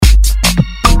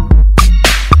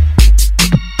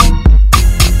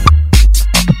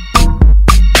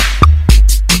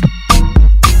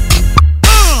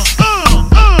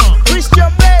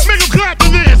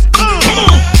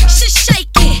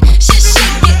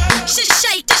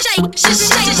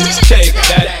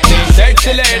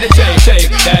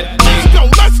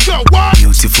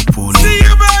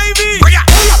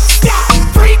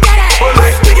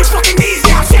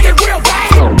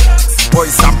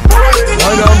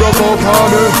about call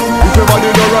me. If your body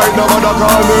no right, no matter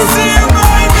call me.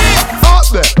 Up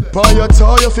there, by your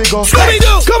toe, your figure.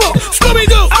 Scooby-Doo, come on,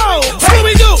 Scooby-Doo, oh,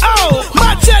 Scooby-Doo, oh,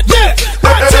 machete,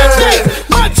 machete,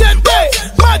 machete,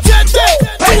 machete.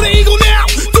 Do the eagle now,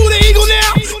 do the eagle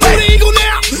now, do the eagle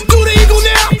now, do the eagle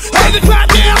now. Play the clock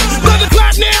now, play the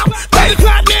clock now, play the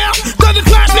clock now, play the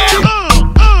clock now.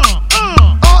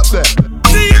 Up there.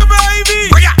 See you,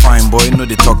 baby. Fine boy, no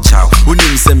they talk chow. Who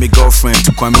name say me girlfriend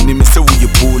to come in, me say we you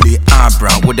bully,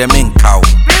 bra, with them in cow.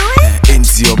 Ain't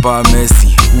your bar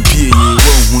mercy, who pay ye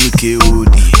won't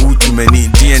KOD. Who too many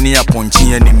DNA upon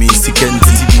chin enemy, sick and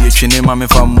TV, a name I'm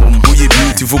from who you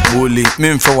beautiful bully,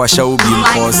 men for what shall be in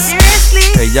course.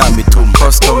 Hey, yeah, me too,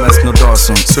 customers no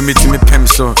Dawson. So me to me pem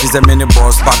so, is a many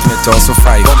boss, back me also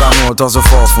 5. But I'm not also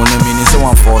 4 for the meaning, so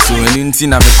I'm 4. So when you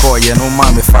think I'm a call, yeah, no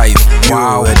man, 5.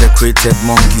 Wow, the created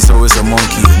monkey's always a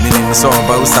monkey. Meaning, it's all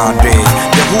about our day.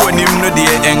 The who and him no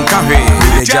dear and carry.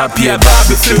 The job here,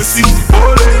 Bobby Filthy.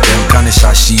 Them kind of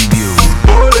shashibio.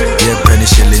 Yeah, penny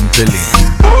shilling pilly.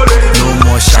 No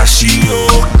more shashio.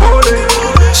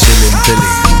 Shilling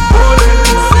pilly.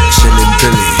 Shilling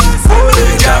pilly. The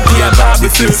job here, Bobby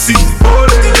Filthy.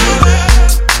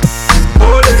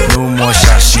 No more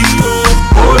shashio.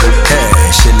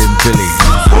 Hey, shilling pilly.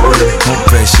 No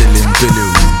pay shilling pilly.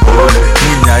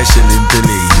 Munya shilling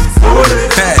pilly.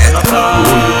 Hey.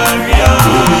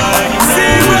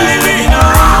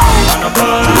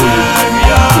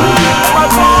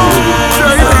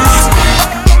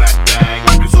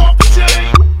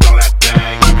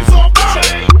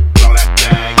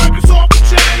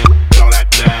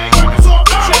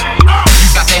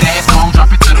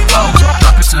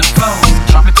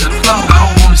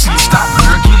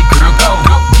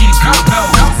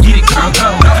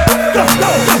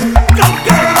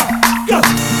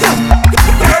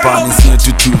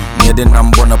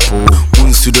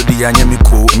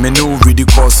 Anyamiko, me no really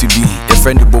cause you be a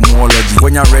friend of bomology.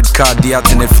 When your red card, the out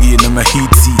in a fee, and my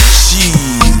heaty. She,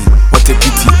 what a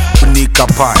pity. Unika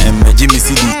pa and my Jimmy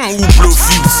CD. Who blow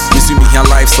fuse? Miss me here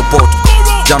life support.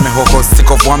 Jammy Hoko, sick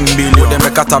of 1 million. Then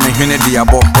make a time in the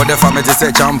diabo. What if I made a say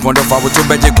champ on the far to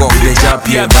beg go? The job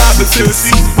here, Bobby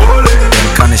Filthy. Then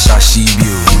can a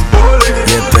shashibio.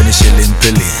 Yeah, penny shilling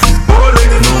pilly.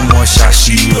 No more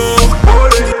shashio.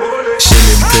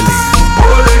 Shilling pilly.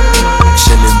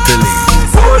 Shilling pilly.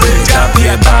 Job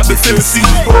here, Bobby Filthy.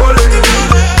 No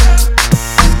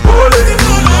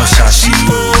more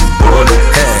shashio.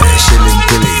 Hey, shilling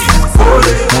pilly.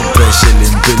 No pay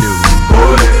shilling pilly.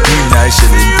 Munya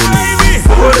shilling pilly.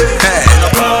 Hey.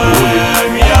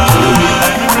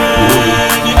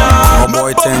 My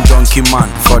boy turn junkie man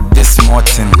for this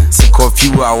morning. Sick of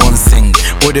you, I won't sing.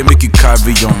 Oh, they make you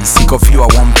carry on. Sick of you, I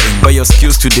won't ping. But your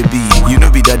skills to the beat, you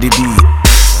know be daddy B.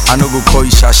 I no go call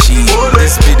you Shashi.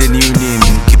 This be the new name,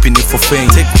 keeping it for fame.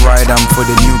 Take ride and for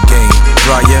the new game.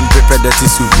 Brian prepare dirty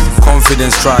soup.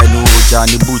 Confidence try no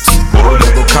Johnny boots.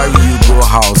 I go carry you go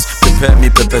house. Prepare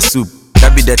me pepper soup.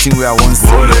 That be the thing where I want to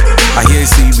say. I hear you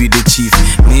say you be the chief,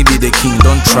 me be the king.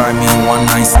 Don't try me one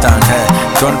night stand. Hey,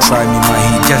 don't try me my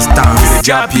heat, just dance.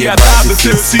 The job here, Bobby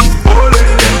Filthy.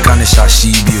 Then can a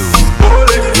shashibio.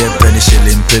 Yeah, penny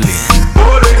shilling pilly.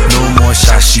 No more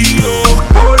shashio.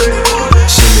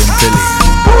 Shilling pilly.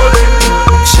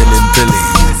 Shilling pilly.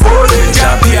 The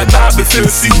job here, Bobby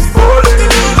Filthy.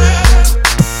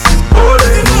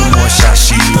 No more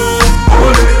shashio.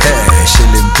 Hey,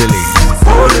 shilling pilly.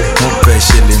 No pay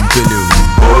shilling pilly.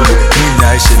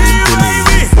 Munya shilling pilly.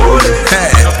 Hey.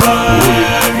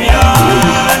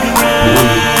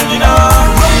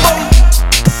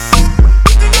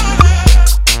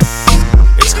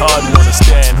 It's hard to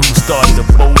understand who started the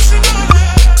post.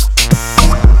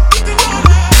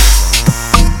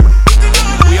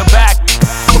 We are back.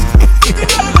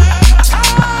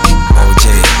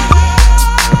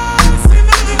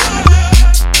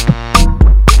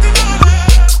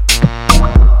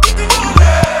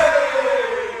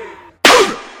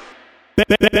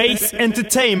 Bass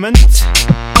Entertainment.